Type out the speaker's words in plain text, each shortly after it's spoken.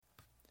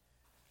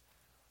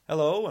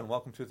Hello and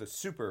welcome to the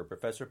Super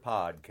Professor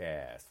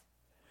Podcast.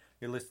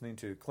 You're listening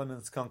to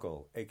Clemens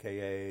Kunkel,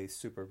 aka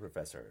Super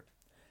Professor.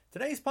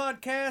 Today's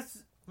podcast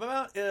is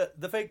about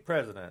the fake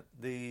president,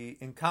 the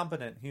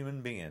incompetent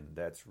human being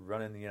that's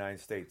running the United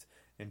States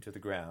into the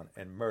ground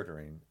and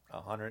murdering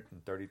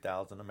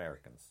 130,000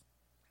 Americans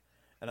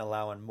and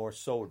allowing more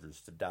soldiers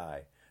to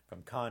die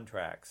from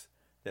contracts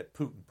that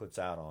Putin puts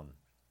out on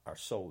our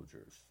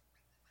soldiers.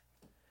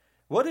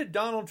 What did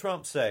Donald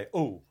Trump say?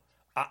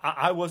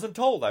 I wasn't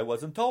told. I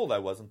wasn't told. I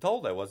wasn't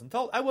told. I wasn't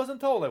told. I wasn't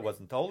told. I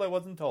wasn't told. I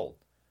wasn't told.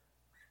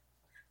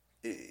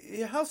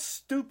 How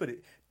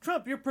stupid.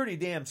 Trump, you're pretty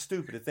damn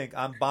stupid to think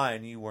I'm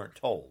buying you weren't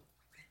told.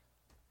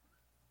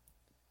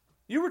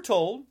 You were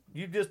told.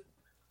 You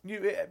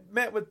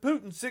met with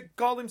Putin,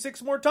 called him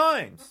 6 more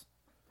times.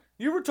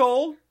 You were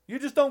told. You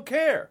just don't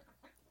care.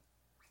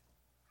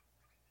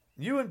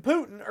 You and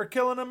Putin are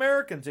killing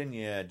Americans, and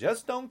you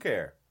just don't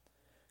care.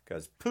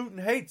 Because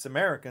Putin hates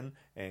American,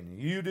 and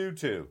you do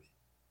too.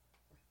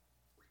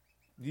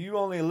 You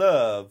only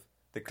love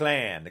the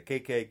Klan, the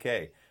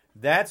KKK.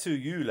 That's who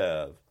you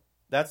love.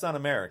 That's not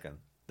American.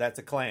 That's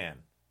a Klan.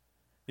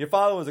 Your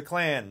father was a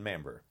Klan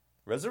member.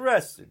 Was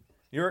arrested.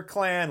 You're a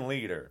Klan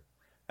leader.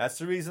 That's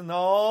the reason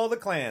all the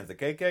Klans, the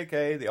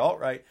KKK, the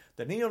alt-right,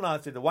 the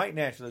neo-Nazi, the white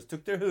nationalists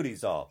took their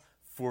hoodies off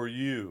for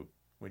you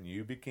when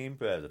you became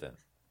president.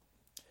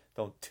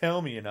 Don't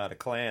tell me you're not a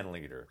Klan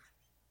leader.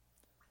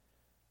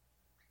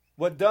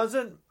 What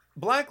doesn't?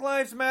 Black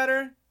lives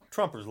matter.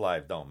 Trumpers'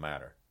 lives don't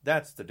matter.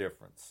 That's the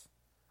difference.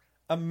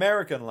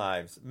 American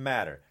lives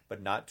matter,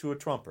 but not to a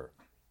Trumper.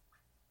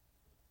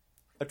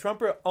 A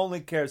Trumper only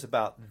cares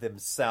about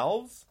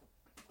themselves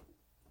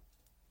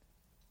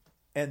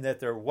and that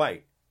they're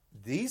white.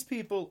 These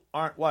people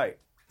aren't white.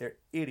 They're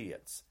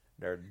idiots.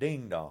 They're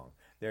ding-dong.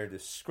 They're a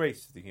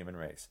disgrace to the human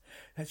race.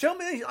 And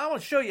I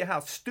want to show you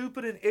how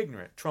stupid and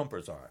ignorant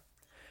Trumpers are.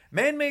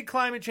 Man-made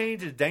climate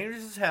change is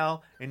dangerous as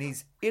hell, and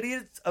these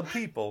idiots of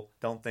people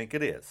don't think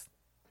it is.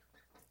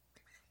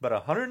 But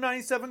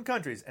 197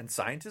 countries and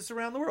scientists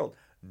around the world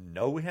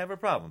know we have a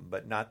problem,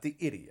 but not the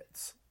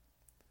idiots.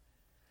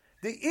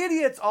 The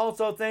idiots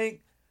also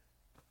think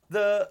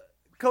the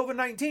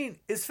COVID-19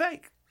 is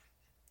fake.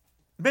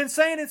 Been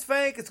saying it's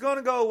fake, it's going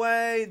to go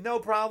away, no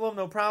problem,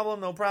 no problem,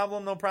 no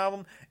problem, no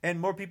problem, and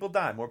more people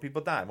die, more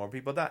people die, more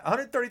people die.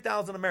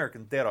 130,000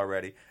 Americans dead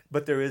already,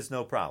 but there is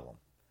no problem.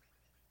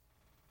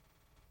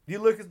 You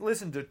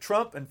listen to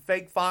Trump and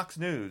fake Fox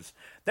News.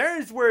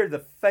 There's where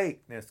the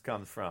fakeness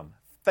comes from.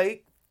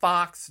 Fake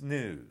Fox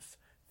News.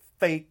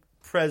 Fake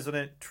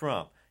President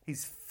Trump.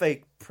 He's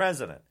fake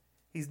president.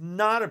 He's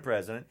not a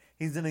president.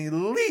 He's an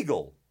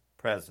illegal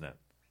president.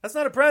 That's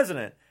not a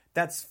president.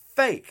 That's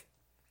fake.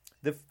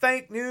 The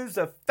fake news,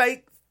 the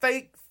fake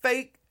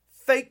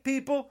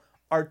people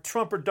are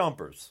Trumper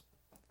dumpers.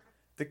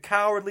 The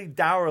cowardly,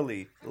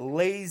 dourly,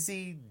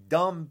 lazy,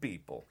 dumb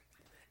people.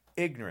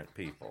 Ignorant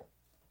people.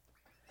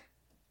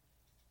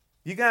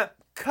 You got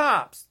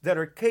cops that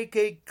are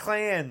KK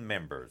Klan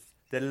members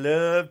that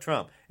love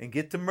Trump and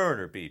get to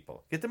murder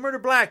people. Get to murder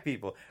black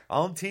people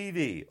on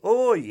TV.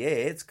 Oh, yeah,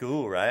 it's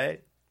cool,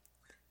 right?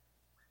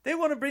 They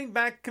want to bring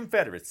back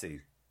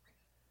Confederacy.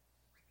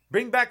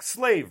 Bring back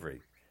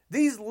slavery.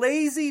 These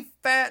lazy,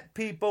 fat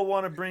people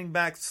want to bring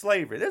back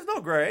slavery. There's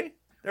no gray.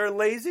 They're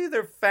lazy,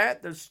 they're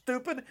fat, they're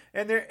stupid,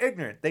 and they're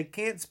ignorant. They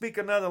can't speak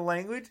another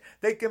language.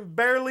 They can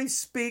barely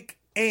speak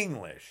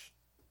English.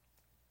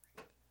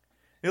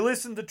 You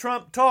listen to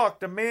Trump talk,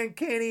 the man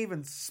can't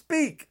even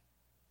speak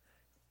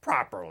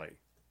properly.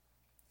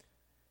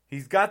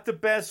 He's got the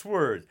best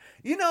words.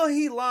 You know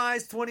he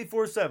lies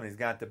 24/7. He's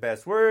got the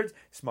best words,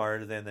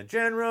 smarter than the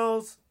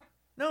generals.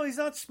 No, he's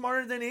not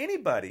smarter than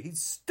anybody.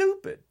 He's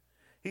stupid.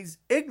 He's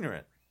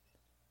ignorant.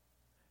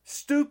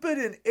 Stupid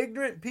and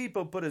ignorant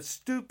people put a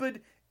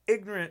stupid,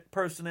 ignorant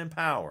person in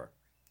power,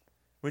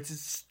 which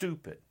is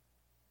stupid.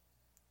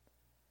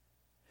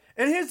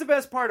 And here's the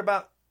best part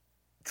about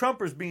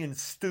Trumpers being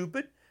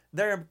stupid.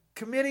 They're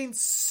committing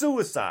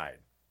suicide.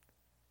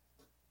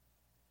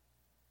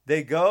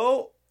 They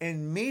go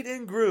and meet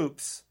in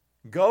groups,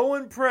 go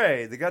and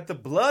pray. They got the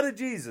blood of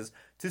Jesus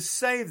to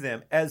save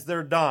them as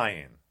they're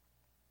dying.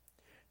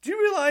 Do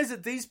you realize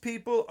that these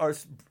people are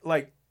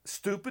like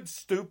stupid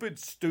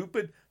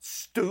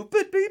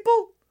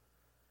people?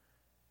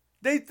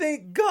 They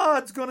think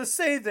God's going to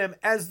save them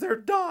as they're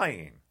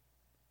dying.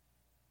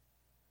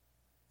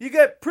 You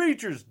get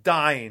preachers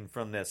dying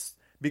from this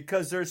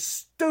because they're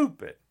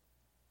stupid.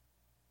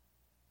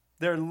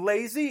 They're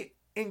lazy,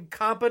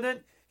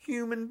 incompetent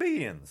human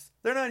beings.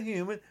 They're not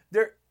human.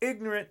 They're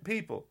ignorant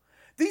people.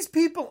 These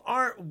people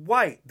aren't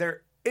white.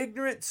 They're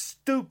ignorant,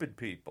 stupid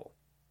people.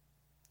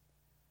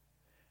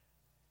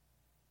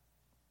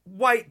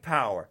 White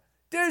power.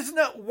 There's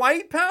no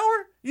white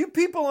power? You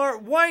people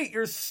aren't white.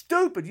 You're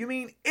stupid. You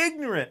mean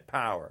ignorant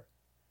power.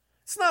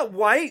 It's not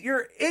white.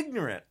 You're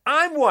ignorant.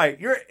 I'm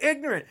white. You're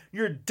ignorant.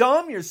 You're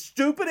dumb. You're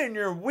stupid. And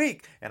you're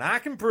weak. And I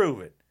can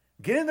prove it.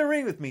 Get in the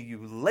ring with me,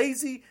 you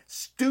lazy,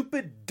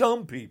 stupid,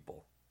 dumb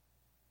people.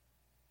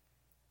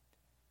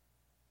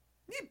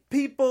 You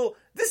people,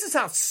 This is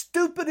how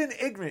stupid and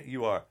ignorant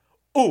you are.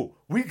 Oh,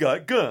 we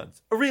got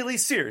guns. Really,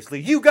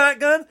 seriously, you got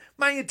guns?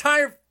 My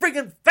entire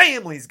friggin'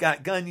 family's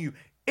got guns, you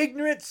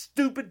ignorant,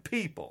 stupid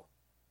people.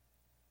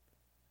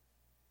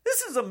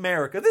 This is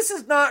America. This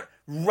is not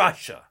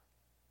Russia,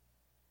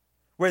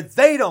 where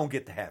they don't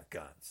get to have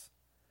guns.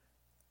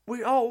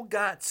 We all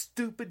got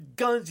stupid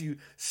guns, you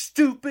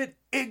stupid,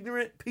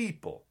 ignorant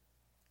people.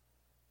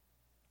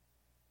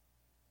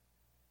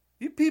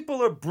 You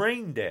people are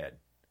brain dead.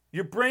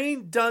 Your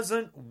brain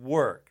doesn't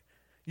work.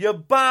 Your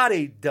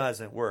body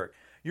doesn't work.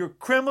 You're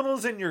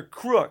criminals and you're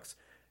crooks.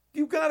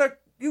 You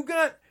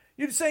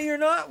say you're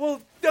not?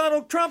 Well,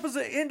 Donald Trump is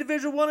an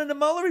individual one in the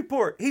Mueller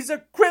report. He's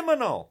a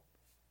criminal.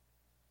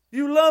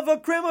 You love a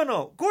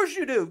criminal. Of course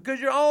you do, because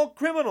you're all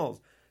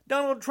criminals.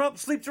 Donald Trump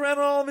sleeps around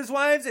with all of his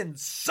wives, and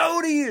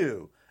so do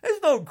you.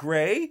 There's no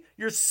gray.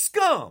 You're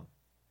scum.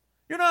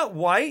 You're not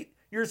white.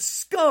 You're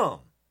scum.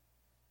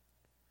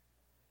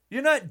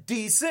 You're not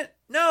decent.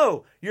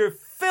 No, you're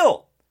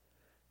filth.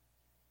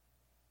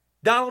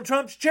 Donald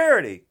Trump's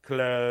charity,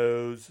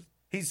 closed.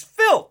 He's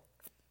filth.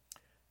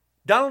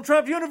 Donald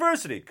Trump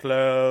University,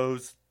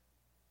 closed.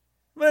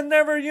 But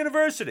never a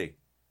university.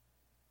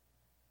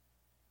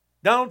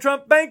 Donald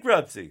Trump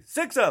bankruptcy,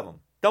 6 of them.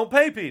 Don't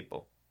pay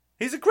people.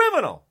 He's a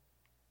criminal.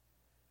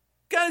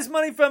 Got his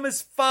money from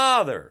his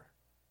father.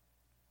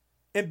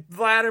 And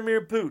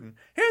Vladimir Putin.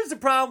 Here's the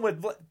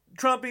problem with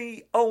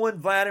Trumpy owing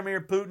Vladimir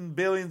Putin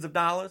billions of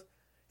dollars.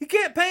 He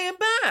can't pay him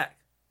back.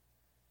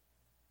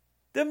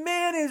 The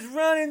man is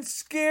running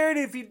scared.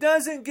 If he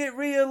doesn't get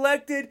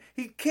reelected,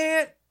 he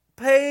can't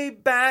pay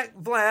back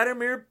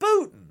Vladimir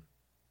Putin.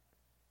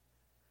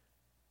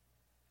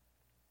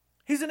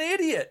 He's an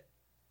idiot.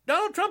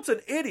 Donald Trump's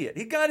an idiot.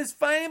 He got his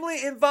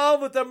family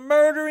involved with a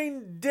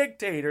murdering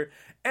dictator,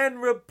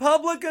 and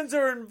Republicans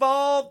are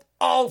involved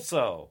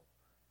also.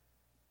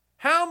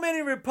 How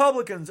many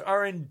Republicans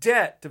are in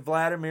debt to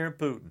Vladimir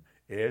Putin?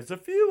 There's a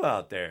few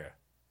out there.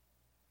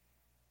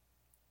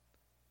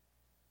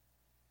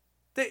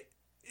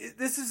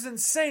 This is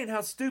insane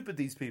how stupid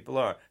these people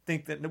are.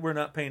 Think that we're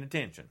not paying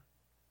attention.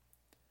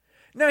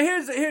 Now,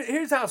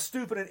 here's how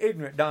stupid and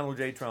ignorant Donald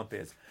J. Trump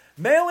is.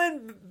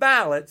 Mail-in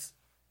ballots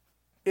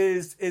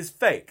is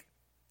fake.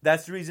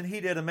 That's the reason he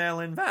did a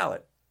mail-in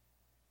ballot.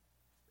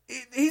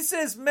 He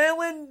says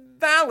mail-in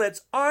ballots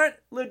aren't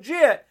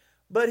legit,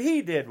 but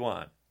he did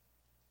one.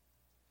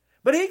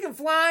 But he can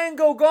fly and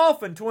go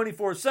golfing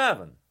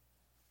 24/7.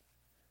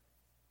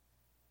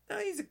 Now,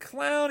 he's a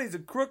clown, he's a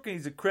crook,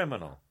 he's a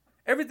criminal.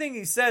 Everything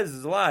he says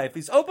is a lie. If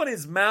he's opening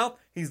his mouth,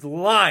 he's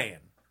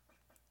lying.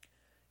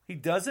 He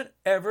doesn't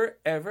ever,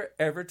 ever,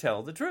 ever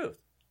tell the truth.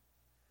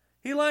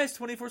 He lies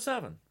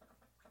 24/7.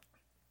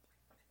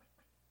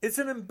 It's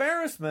an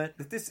embarrassment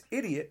that this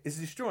idiot is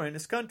destroying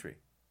this country.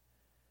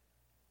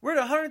 We're at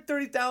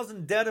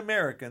 130,000 dead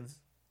Americans,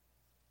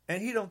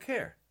 and he don't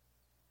care.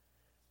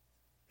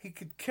 He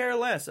could care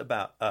less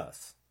about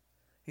us.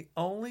 He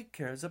only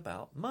cares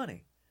about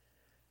money.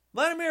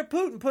 Vladimir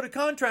Putin put a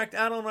contract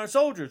out on our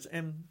soldiers,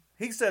 and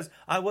he says,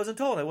 I wasn't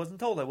told.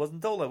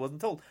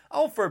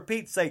 Oh, for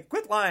Pete's sake,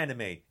 quit lying to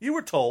me. You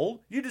were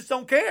told. You just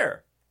don't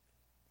care.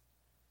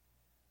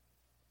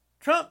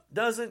 Trump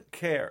doesn't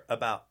care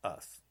about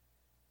us.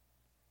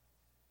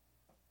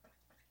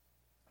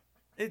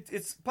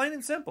 It's plain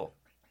and simple.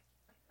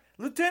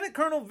 Lieutenant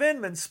Colonel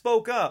Vindman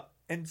spoke up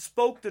and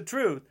spoke the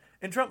truth,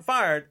 and Trump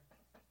fired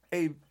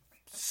a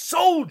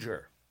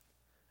soldier,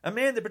 a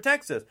man that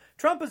protects us.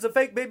 Trump is a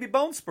fake baby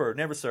bone spur.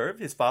 Never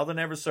served. His father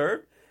never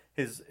served.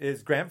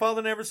 His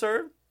grandfather never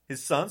served.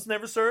 His sons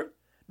never served.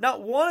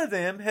 Not one of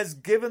them has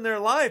given their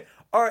life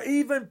or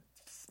even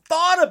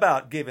thought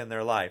about giving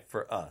their life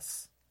for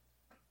us.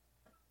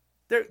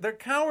 They're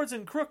cowards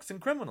and crooks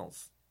and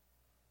criminals.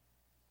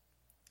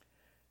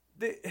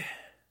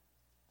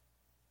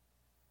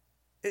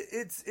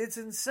 It's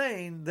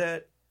insane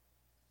that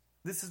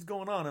this is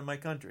going on in my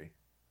country.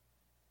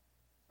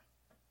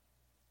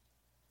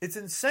 It's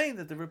insane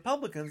that the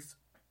Republicans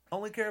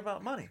only care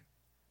about money.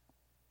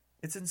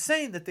 It's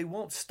insane that they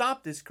won't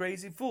stop this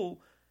crazy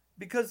fool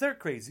because they're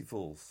crazy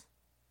fools.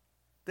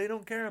 They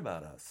don't care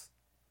about us.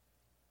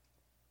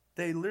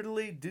 They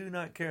literally do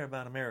not care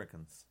about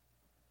Americans.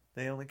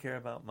 They only care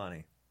about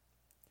money.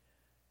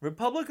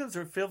 Republicans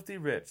are filthy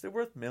rich. They're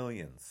worth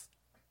millions.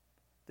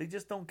 They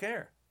just don't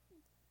care.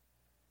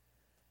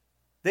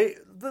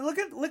 Look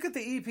at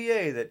the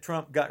EPA that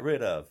Trump got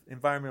rid of,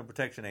 Environmental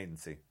Protection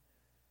Agency.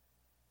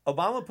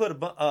 Obama put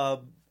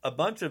a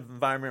bunch of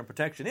environmental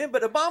protection in,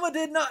 but Obama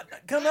did not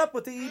come up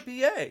with the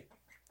EPA.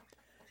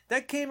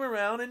 That came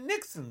around in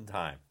Nixon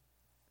time.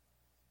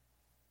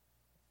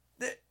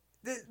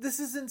 This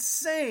is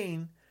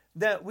insane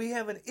that we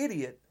have an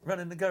idiot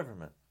running the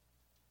government.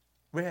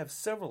 We have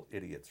several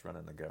idiots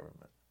running the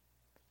government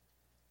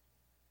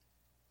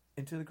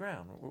into the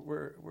ground.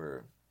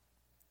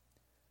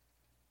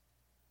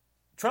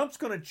 Trump's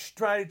going to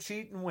try to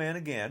cheat and win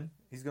again.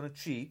 He's going to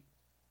cheat.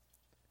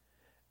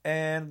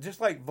 And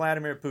just like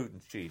Vladimir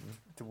Putin's cheating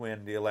to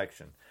win the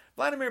election.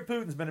 Vladimir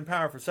Putin's been in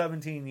power for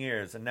 17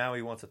 years, and now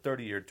he wants a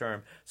 30-year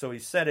term, so he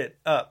set it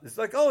up. It's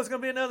like, oh, it's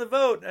going to be another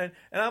vote, and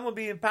I'm going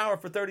to be in power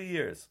for 30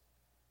 years.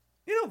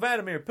 You know,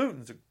 Vladimir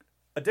Putin's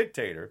a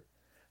dictator.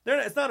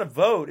 It's not a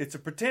vote, it's a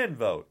pretend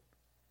vote.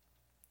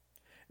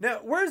 Now,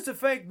 where's the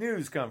fake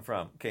news come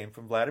from? It came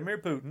from Vladimir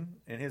Putin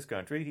in his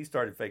country. He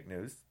started fake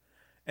news.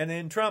 And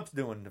then Trump's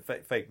doing the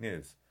fake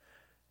news.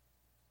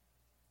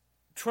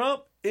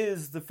 Trump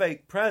is the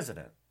fake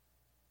president.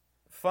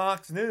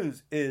 Fox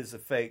News is a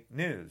fake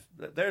news.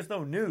 There's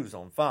no news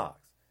on Fox.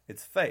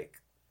 It's fake.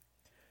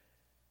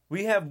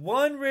 We have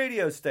one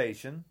radio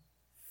station,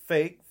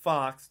 fake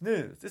Fox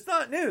News. It's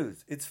not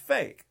news. It's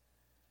fake.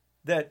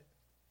 That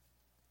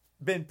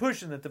been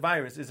pushing that the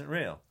virus isn't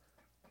real.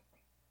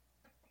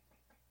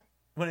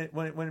 When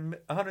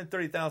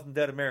 130,000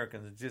 dead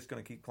Americans is just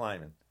going to keep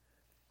climbing.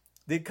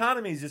 The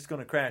economy is just going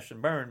to crash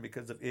and burn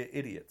because of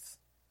idiots.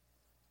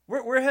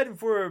 We're heading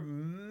for a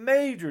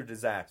major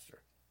disaster.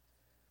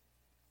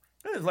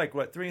 There's like,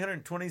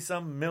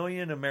 320-some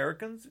million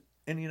Americans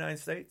in the United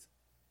States?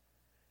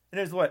 And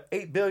there's,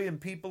 8 billion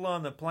people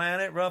on the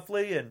planet,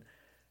 roughly? And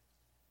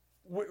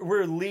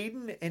we're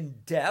leading in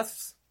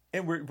deaths?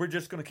 And we're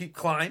just going to keep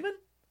climbing?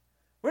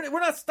 We're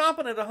not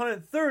stopping at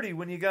 130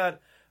 when you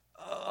got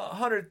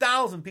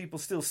 100,000 people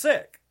still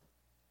sick.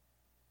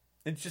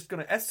 It's just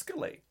going to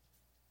escalate.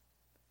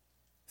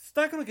 It's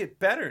not going to get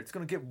better. It's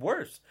going to get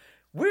worse.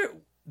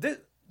 The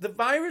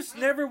virus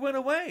never went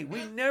away.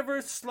 We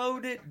never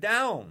slowed it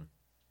down.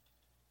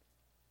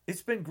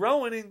 It's been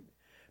growing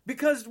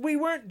because we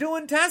weren't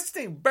doing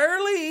testing,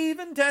 barely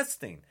even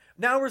testing.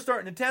 Now we're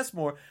starting to test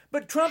more,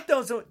 but Trump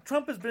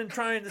has been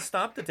trying to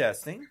stop the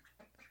testing.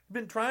 He's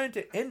been trying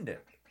to end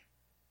it.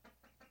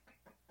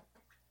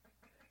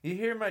 You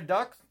hear my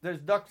ducks? There's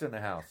ducks in the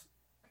house.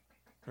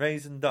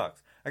 Raising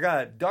ducks. I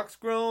got ducks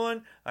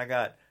growing. I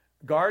got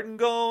garden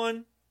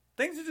going.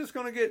 Things are just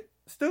going to get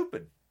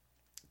stupid.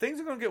 Things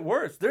are going to get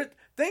worse.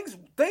 Things.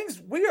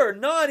 We are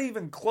not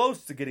even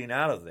close to getting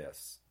out of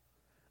this.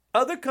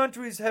 Other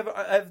countries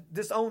have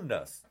disowned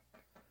us.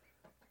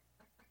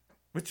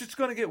 It's just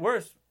going to get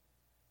worse.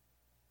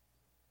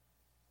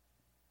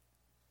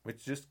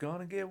 It's just going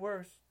to get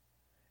worse.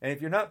 And if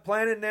you're not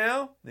planning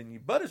now, then you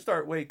better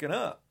start waking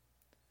up.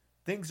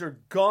 Things are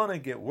going to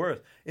get worse.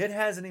 It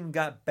hasn't even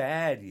got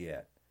bad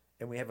yet.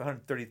 And we have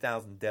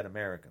 130,000 dead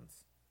Americans.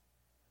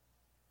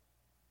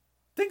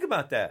 Think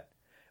about that.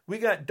 We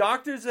got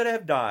doctors that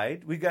have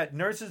died. We got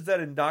nurses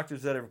and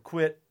doctors that have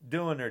quit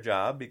doing their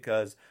job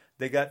because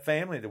they got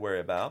family to worry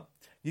about.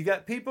 You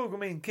got people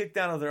being kicked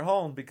out of their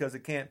home because they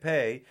can't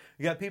pay.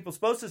 You got people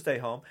supposed to stay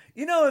home.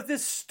 You know, if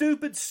this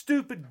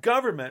stupid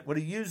government would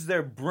have used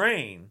their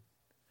brain,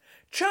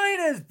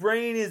 China's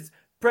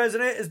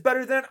president is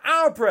better than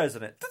our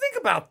president. Think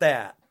about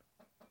that.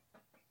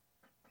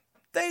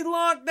 They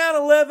locked down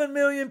 11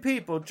 million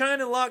people.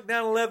 China locked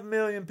down 11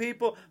 million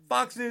people.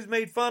 Fox News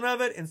made fun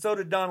of it, and so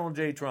did Donald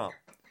J. Trump.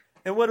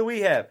 And what do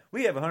we have?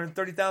 We have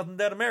 130,000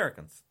 dead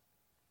Americans.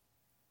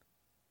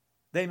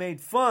 They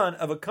made fun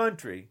of a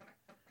country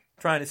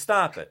trying to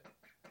stop it.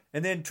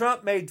 And then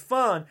Trump made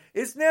fun.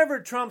 It's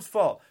never Trump's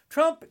fault.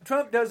 Trump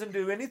doesn't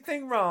do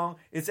anything wrong.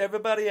 It's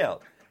everybody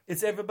else.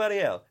 It's everybody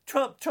else.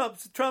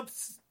 Trump's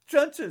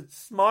a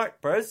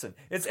smart person.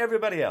 It's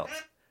everybody else.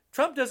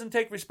 Trump doesn't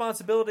take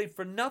responsibility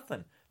for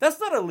nothing. That's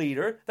not a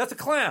leader. That's a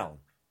clown.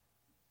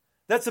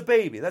 That's a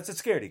baby. That's a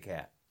scaredy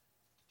cat.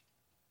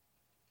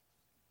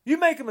 You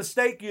make a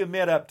mistake, you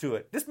admit up to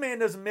it. This man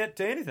doesn't admit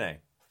to anything.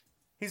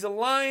 He's a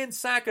lying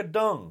sack of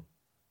dung.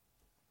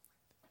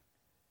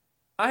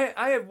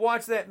 I have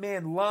watched that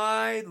man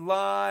lie,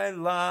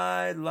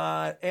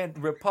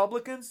 and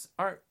Republicans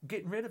aren't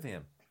getting rid of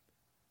him.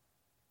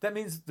 That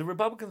means the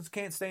Republicans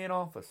can't stay in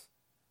office.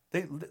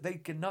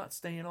 They cannot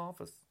stay in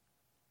office.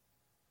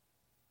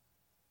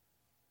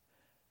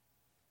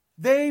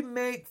 They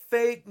make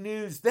fake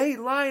news. They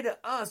lie to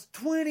us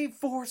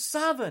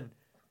 24/7.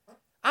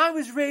 I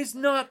was raised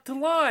not to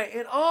lie,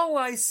 and all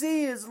I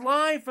see is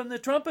lie from the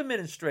Trump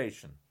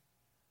administration.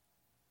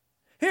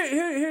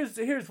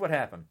 Here's what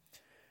happened.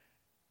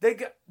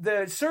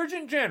 The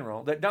Surgeon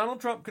General that Donald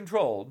Trump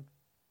controlled,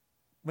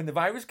 when the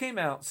virus came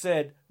out,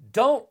 said,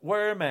 "Don't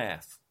wear a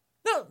mask."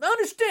 No,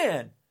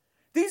 understand.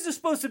 These are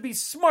supposed to be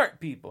smart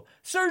people.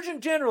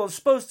 Surgeon General is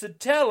supposed to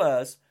tell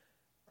us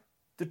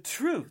the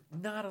truth,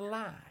 not a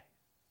lie.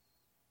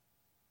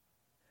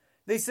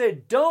 They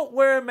said, don't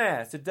wear a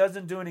mask. It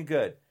doesn't do any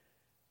good.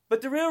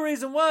 But the real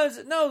reason was,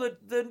 no,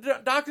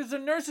 the doctors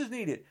and nurses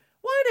need it.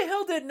 Why the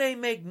hell didn't they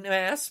make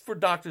masks for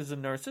doctors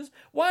and nurses?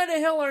 Why the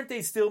hell aren't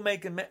they still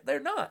making masks? They're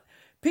not.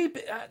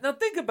 People, now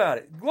think about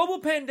it. Global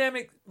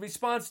pandemic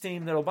response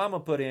team that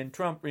Obama put in,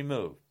 Trump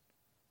removed.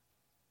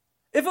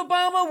 If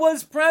Obama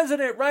was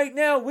president right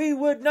now, we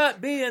would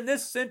not be in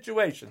this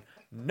situation.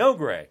 No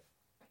gray.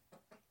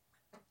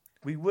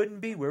 We wouldn't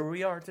be where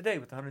we are today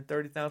with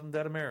 130,000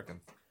 dead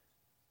Americans.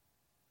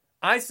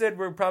 I said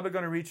we're probably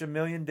going to reach 1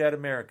 million dead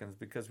Americans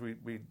because we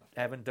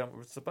haven't done what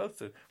we're supposed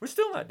to. We're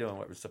still not doing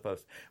what we're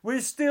supposed to. We're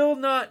still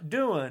not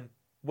doing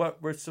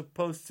what we're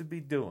supposed to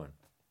be doing.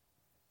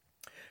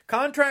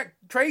 Contract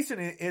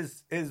tracing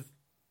is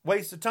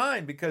waste of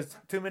time because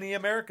too many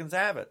Americans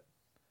have it.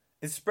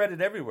 It's spread it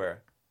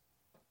everywhere.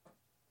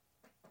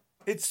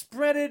 It's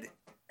spread it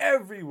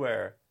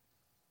everywhere.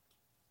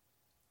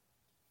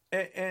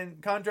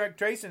 And contract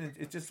tracing,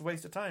 it's just a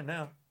waste of time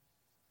now.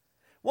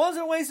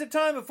 Wasn't a waste of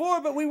time before,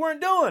 but we weren't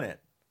doing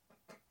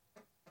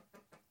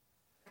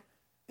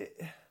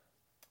it.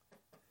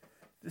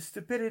 The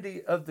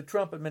stupidity of the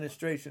Trump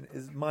administration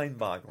is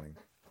mind-boggling.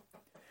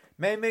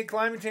 Man-made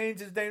climate change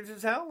is dangerous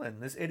as hell,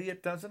 and this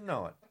idiot doesn't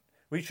know it.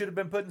 We should have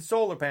been putting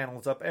solar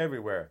panels up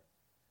everywhere.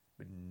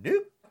 But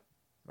nope,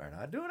 we're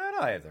not doing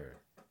that either.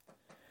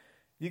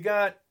 You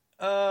got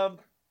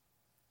Trump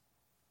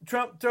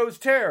throws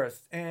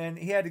tariffs, and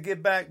he had to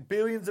give back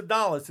billions of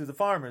dollars to the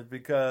farmers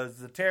because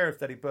the tariff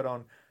that he put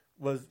on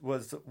was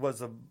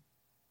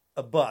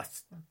a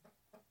bust.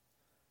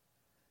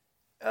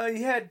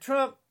 You had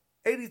Trump,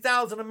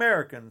 80,000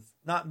 Americans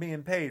not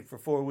being paid for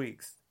 4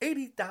 weeks.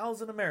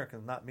 80,000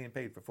 Americans not being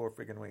paid for 4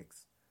 freaking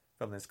weeks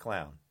from this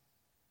clown.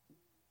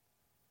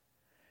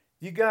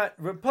 You got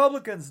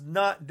Republicans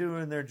not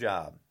doing their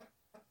job.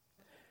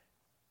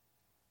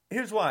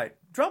 Here's why.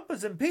 Trump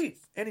was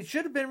impeached, and he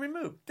should have been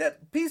removed.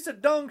 That piece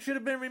of dung should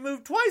have been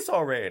removed twice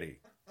already.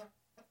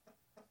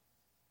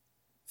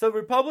 So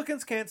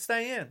Republicans can't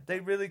stay in. They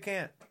really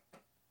can't.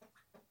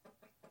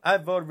 I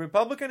voted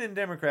Republican and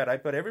Democrat. I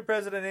put every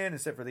president in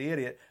except for the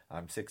idiot.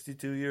 I'm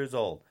 62 years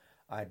old.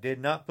 I did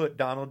not put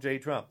Donald J.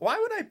 Trump. Why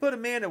would I put a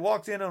man that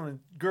walks in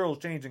on girls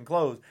changing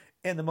clothes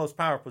in the most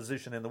powerful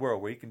position in the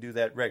world where he can do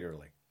that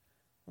regularly?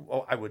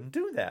 Well, I wouldn't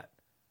do that.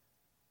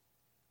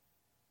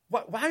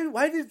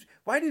 Why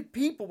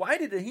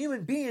did a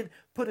human being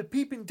put a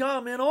peeping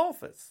Tom in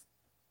office?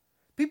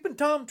 Peeping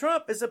Tom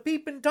Trump is a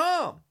peeping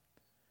Tom.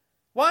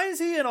 Why is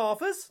he in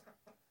office?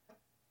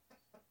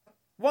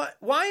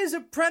 Why is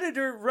a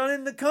predator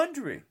running the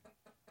country?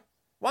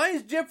 Why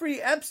is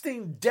Jeffrey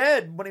Epstein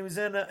dead when he was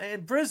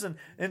in prison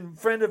and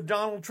friend of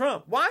Donald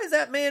Trump? Why is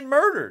that man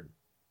murdered?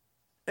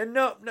 And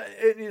no,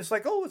 it's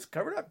like, oh, it's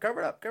covered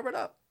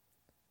up.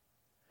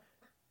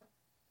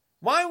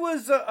 Why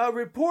was a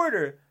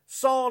reporter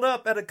sawed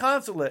up at a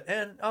consulate?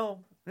 And,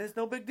 oh, it's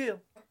no big deal.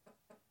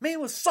 Man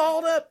was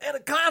sawed up at a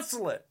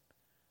consulate.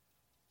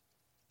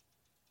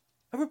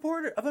 A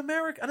reporter of an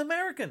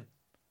American.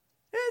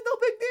 Yeah, no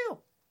big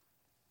deal.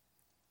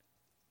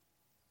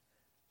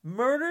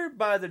 Murder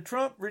by the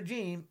Trump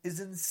regime is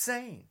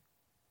insane.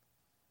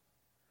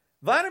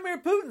 Vladimir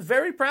Putin's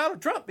very proud of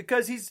Trump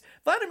because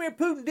Vladimir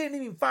Putin didn't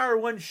even fire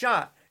one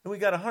shot, and we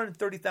got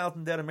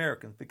 130,000 dead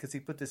Americans because he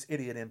put this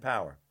idiot in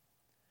power.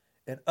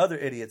 And other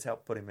idiots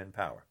helped put him in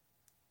power.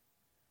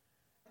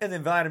 And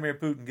then Vladimir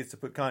Putin gets to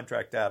put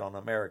contract out on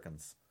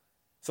Americans,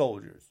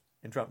 soldiers,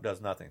 and Trump does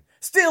nothing.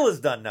 Still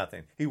has done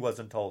nothing. He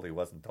wasn't told.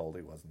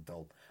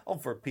 Oh,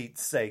 for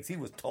Pete's sakes, he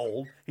was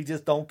told. He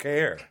just don't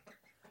care.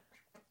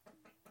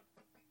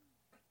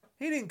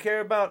 He didn't care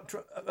about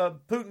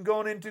Putin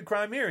going into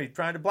Crimea. He's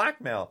trying to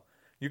blackmail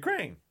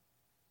Ukraine.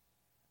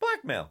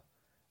 Blackmail.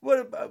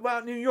 What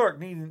about New York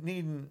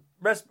needing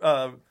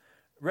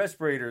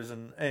respirators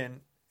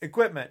and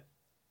equipment?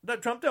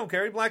 Trump don't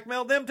care. He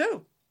blackmailed them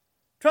too.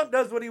 Trump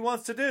does what he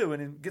wants to do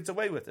and he gets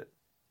away with it.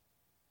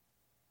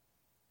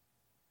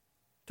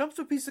 Trump's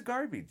a piece of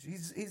garbage.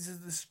 He's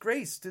a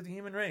disgrace to the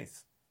human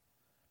race.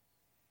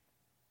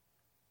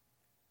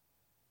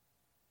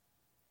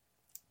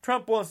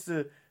 Trump wants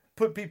to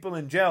put people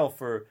in jail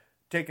for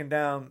taking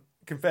down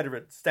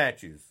Confederate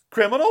statues.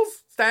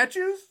 Criminals?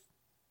 Statues?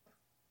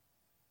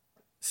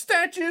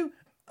 Statue?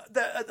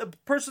 The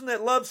person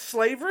that loves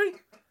slavery?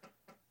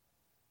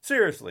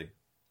 Seriously.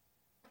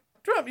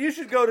 Trump, you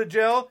should go to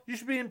jail. You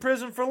should be in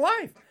prison for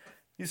life.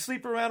 You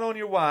sleep around on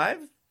your wife.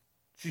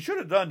 She should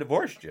have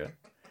divorced you.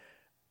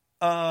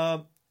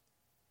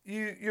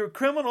 You're a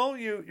criminal.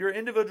 You're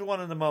individual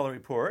one in the Mueller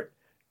report.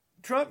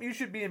 Trump, you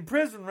should be in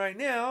prison right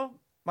now.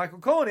 Michael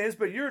Cohen is,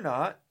 but you're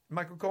not.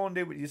 Michael Cohen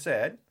did what you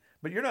said,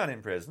 but you're not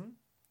in prison.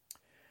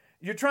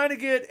 You're trying to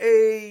get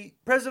a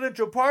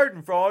presidential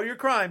pardon for all your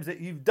crimes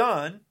that you've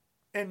done,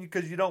 and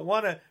because you don't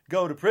want to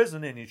go to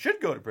prison, and you should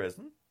go to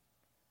prison.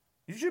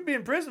 You should be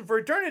in prison for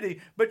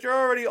eternity, but you're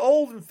already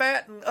old and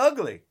fat and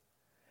ugly.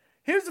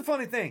 Here's the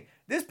funny thing.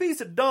 This piece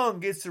of dung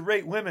gets to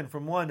rate women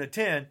from 1 to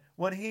 10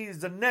 when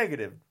he's a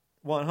negative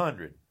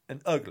 100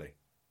 and ugly.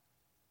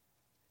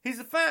 He's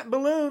a fat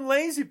balloon,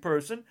 lazy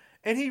person,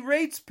 and he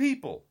rates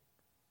people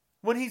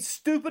when he's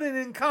stupid and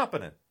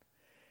incompetent.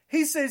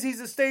 He says he's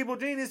a stable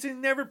genius. He's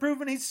never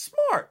proven he's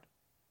smart.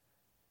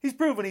 He's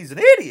proven he's an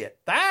idiot.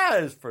 That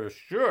is for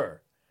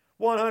sure.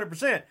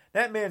 100%.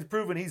 That man's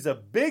proven he's a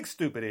big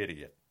stupid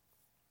idiot.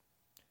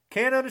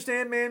 Can't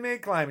understand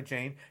man-made climate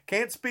change.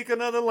 Can't speak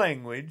another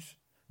language.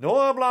 No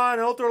habla en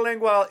otra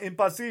lengua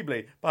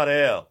imposible para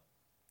él.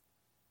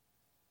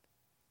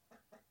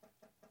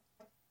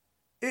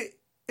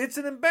 It's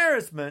an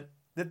embarrassment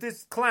that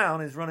this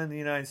clown is running the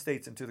United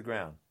States into the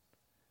ground.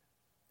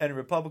 And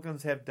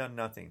Republicans have done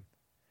nothing.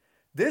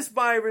 This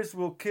virus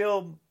will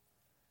kill.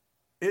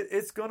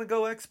 It's going to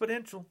go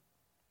exponential.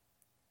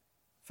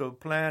 So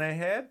plan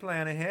ahead,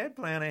 plan ahead,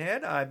 plan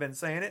ahead. I've been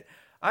saying it.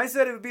 I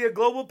said it would be a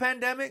global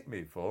pandemic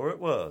before it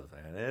was,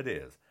 and it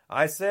is.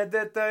 I said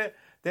that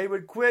they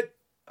would quit,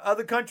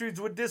 other countries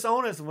would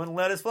disown us and wouldn't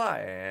let us fly,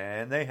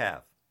 and they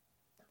have.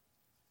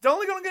 It's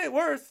only going to get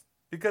worse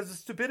because of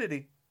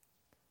stupidity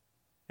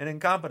and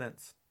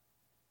incompetence.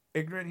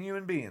 Ignorant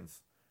human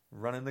beings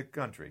running the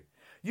country.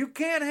 You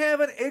can't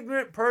have an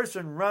ignorant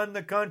person run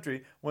the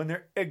country when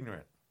they're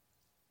ignorant.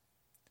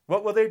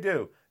 What will they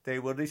do? They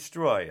will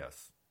destroy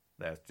us.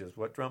 That's just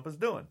what Trump is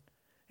doing.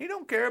 He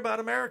don't care about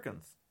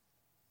Americans.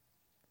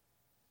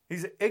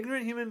 He's an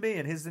ignorant human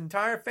being. His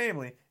entire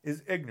family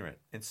is ignorant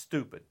and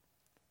stupid.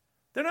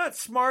 They're not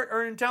smart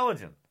or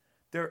intelligent.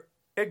 They're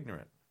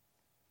ignorant.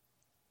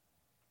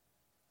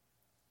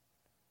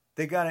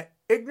 They got an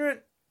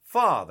ignorant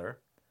father,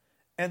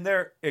 and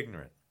they're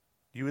ignorant.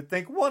 You would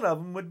think one of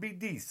them would be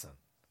decent.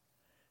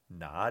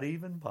 Not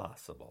even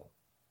possible.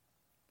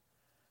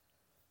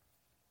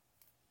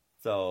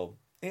 So,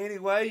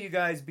 anyway, you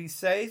guys be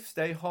safe,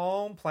 stay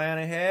home, plan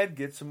ahead,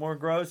 get some more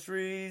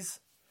groceries,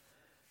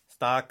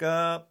 stock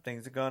up,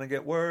 things are going to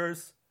get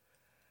worse.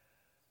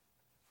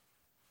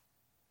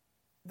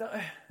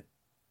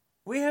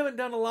 We haven't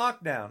done a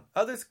lockdown.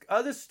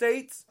 Other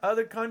states,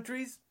 other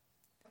countries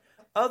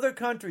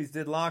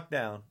did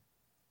lockdown,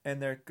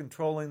 and they're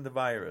controlling the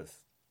virus.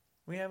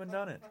 We haven't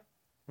done it.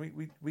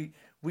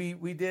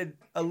 We did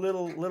a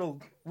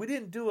little. We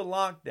didn't do a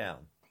lockdown.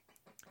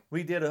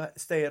 We did a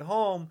stay at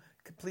home.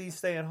 Please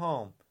stay at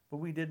home, but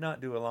we did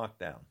not do a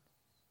lockdown.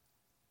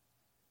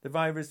 The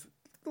virus.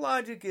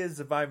 Logic is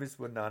the virus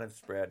would not have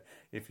spread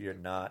if you're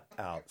not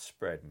out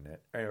spreading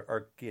it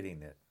or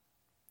getting it.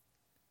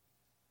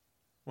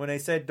 When they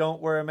said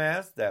don't wear a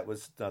mask, that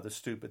was another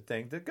stupid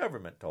thing the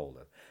government told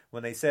us.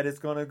 When they said it's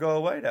going to go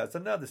away, that's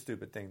another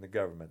stupid thing the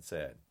government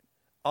said.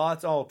 Oh,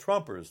 it's all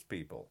Trumpers,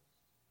 people.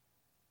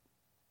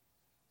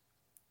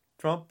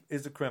 Trump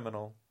is a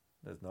criminal.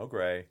 There's no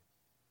gray.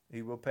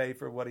 He will pay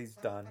for what he's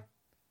done.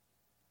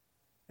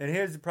 And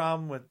here's the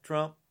problem with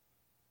Trump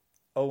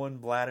owing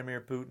Vladimir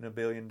Putin $1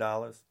 billion.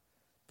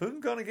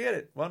 Putin's going to get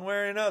it one way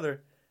or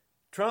another.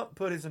 Trump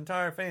put his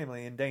entire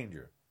family in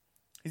danger.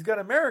 He's got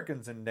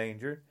Americans in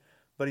danger,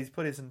 but he's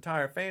put his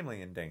entire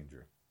family in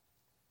danger.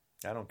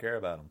 I don't care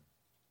about them.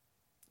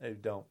 I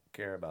don't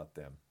care about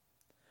them.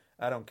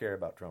 I don't care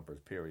about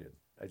Trumpers, period.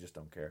 I just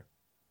don't care.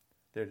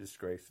 They're a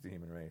disgrace to the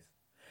human race.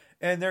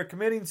 And they're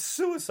committing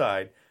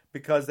suicide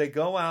because they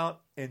go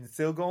out and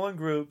still go in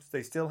groups.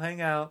 They still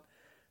hang out.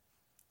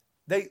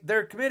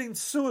 They're committing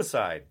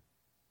suicide.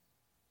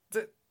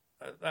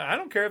 I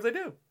don't care if they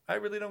do. I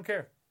really don't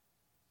care.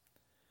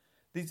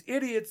 These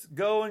idiots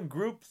go in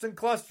groups and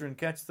cluster and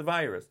catch the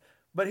virus.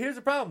 But here's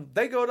the problem.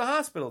 They go to the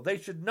hospital. They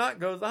should not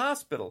go to the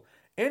hospital.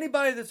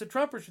 Anybody that's a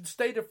Trumper should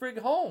stay to frig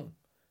home.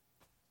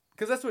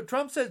 Because that's what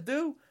Trump says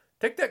do.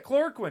 Take that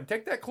chloroquine.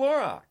 Take that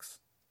Clorox.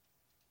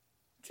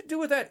 What you do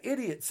what that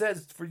idiot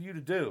says for you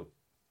to do.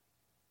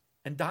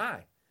 And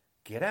die.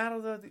 Get out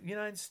of the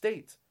United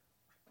States.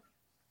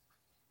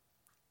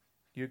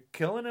 You're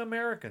killing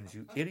Americans,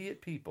 you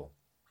idiot people.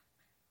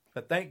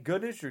 But thank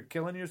goodness you're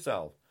killing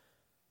yourself.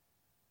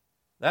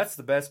 That's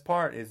the best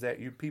part, is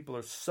that you people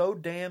are so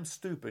damn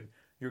stupid,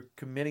 you're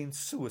committing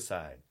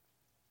suicide.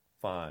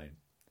 Fine.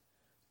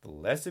 The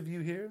less of you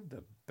here,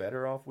 the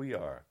better off we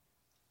are.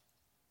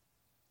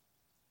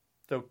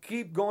 So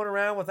keep going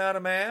around without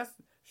a mask.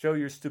 Show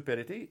your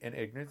stupidity and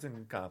ignorance and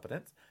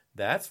incompetence.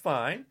 That's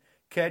fine.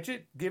 Catch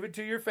it, give it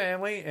to your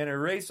family, and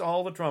erase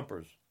all the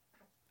Trumpers.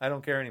 I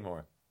don't care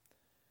anymore.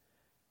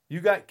 You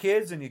got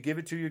kids and you give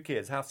it to your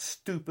kids. How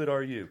stupid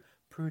are you?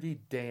 Pretty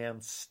damn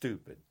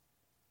stupid.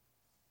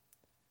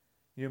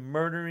 You're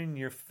murdering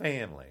your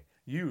family.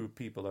 You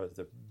people are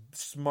the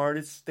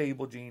smartest,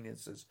 stable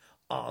geniuses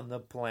on the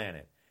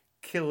planet.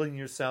 Killing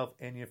yourself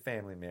and your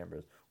family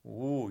members.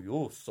 Ooh,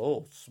 you're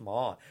so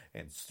smart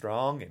and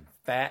strong and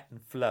fat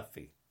and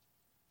fluffy.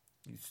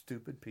 You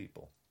stupid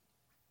people.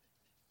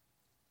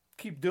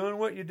 Keep doing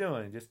what you're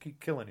doing and just keep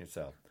killing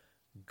yourself.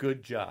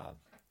 Good job.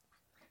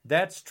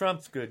 That's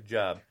Trump's good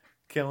job.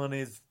 Killing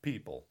his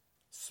people.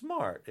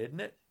 Smart, isn't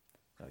it?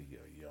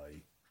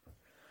 Ay.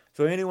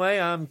 So anyway,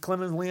 I'm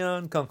Clemens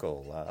Leon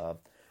Kunkel.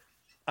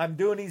 I'm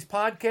doing these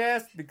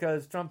podcasts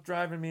because Trump's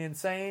driving me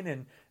insane,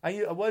 and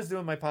I was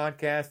doing my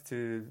podcast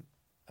to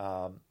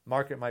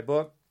market my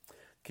book,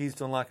 Keys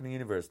to Unlocking the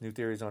Universe, New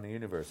Theories on the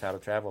Universe, How to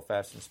Travel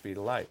Faster than the Speed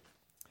of Light.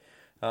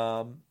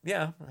 How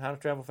to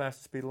Travel Faster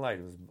than the Speed of Light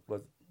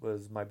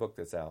was my book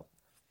that's out.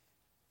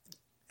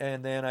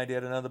 And then I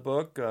did another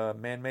book,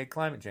 Man-Made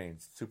Climate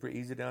Change. Super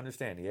easy to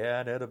understand.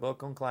 Yeah, I did a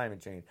book on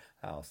climate change.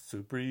 How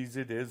super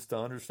easy it is to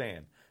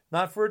understand.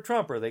 Not for a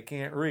Trumper. They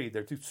can't read.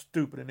 They're too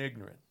stupid and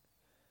ignorant.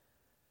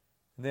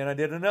 And then I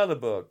did another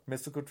book,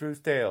 Mystical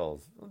Truth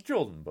Tales, a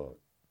children's book.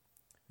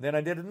 And then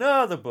I did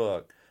another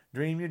book,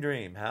 Dream Your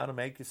Dream, How to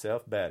Make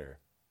Yourself Better.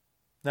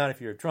 Not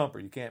if you're a Trumper.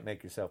 You can't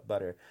make yourself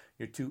better.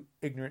 You're too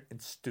ignorant and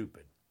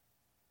stupid.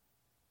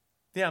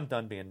 Yeah, I'm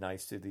done being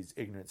nice to these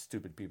ignorant,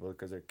 stupid people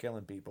because they're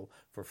killing people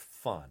for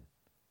fun.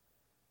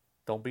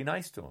 Don't be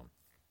nice to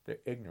them.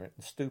 They're ignorant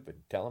and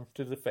stupid. Tell them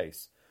to the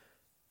face.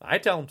 I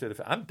tell them to the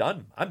face. I'm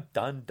done. I'm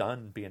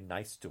done being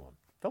nice to them.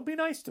 Don't be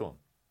nice to them.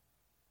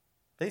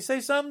 They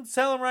say something,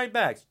 tell them right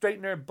back.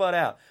 Straighten their butt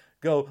out.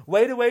 Go,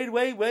 wait,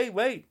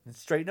 and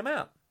straighten them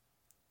out.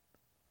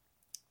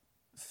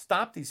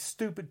 Stop these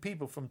stupid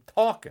people from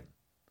talking.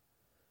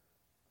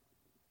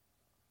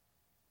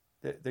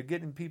 They're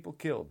getting people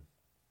killed.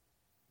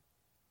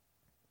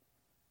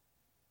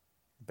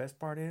 The best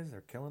part is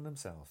they're killing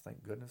themselves.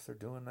 Thank goodness they're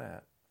doing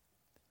that.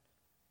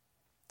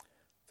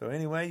 So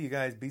anyway, you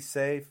guys be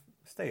safe.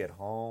 Stay at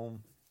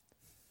home.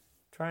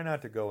 Try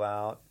not to go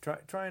out.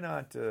 Try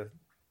not to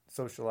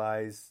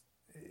socialize.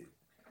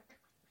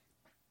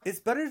 It's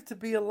better to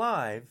be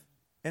alive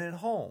and at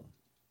home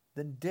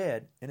than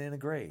dead and in a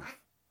grave.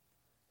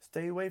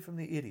 Stay away from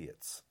the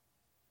idiots.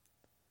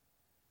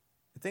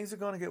 Things are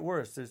going to get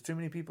worse. There's too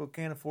many people who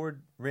can't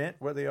afford rent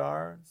where they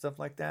are, stuff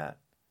like that.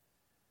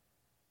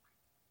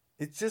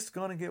 It's just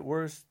going to get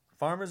worse.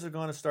 Farmers are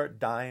going to start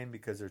dying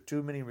because there are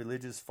too many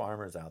religious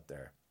farmers out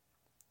there.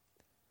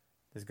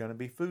 There's going to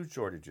be food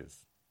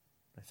shortages.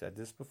 I said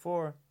this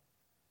before.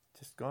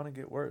 It's just going to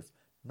get worse.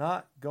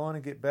 Not going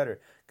to get better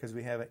because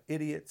we have an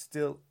idiot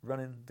still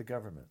running the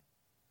government.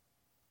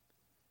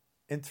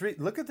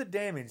 Look at the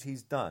damage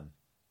he's done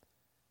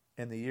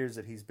in the years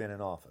that he's been in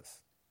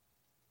office.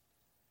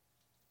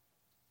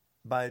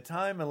 By the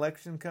time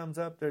election comes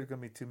up, there's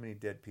going to be too many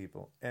dead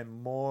people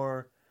and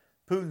more.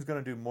 Putin's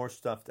going to do more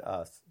stuff to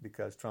us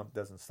because Trump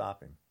doesn't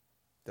stop him,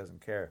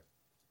 doesn't care.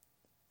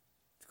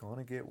 It's going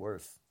to get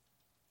worse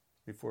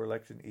before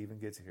election even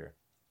gets here.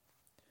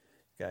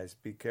 Guys,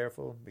 be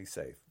careful, be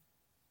safe.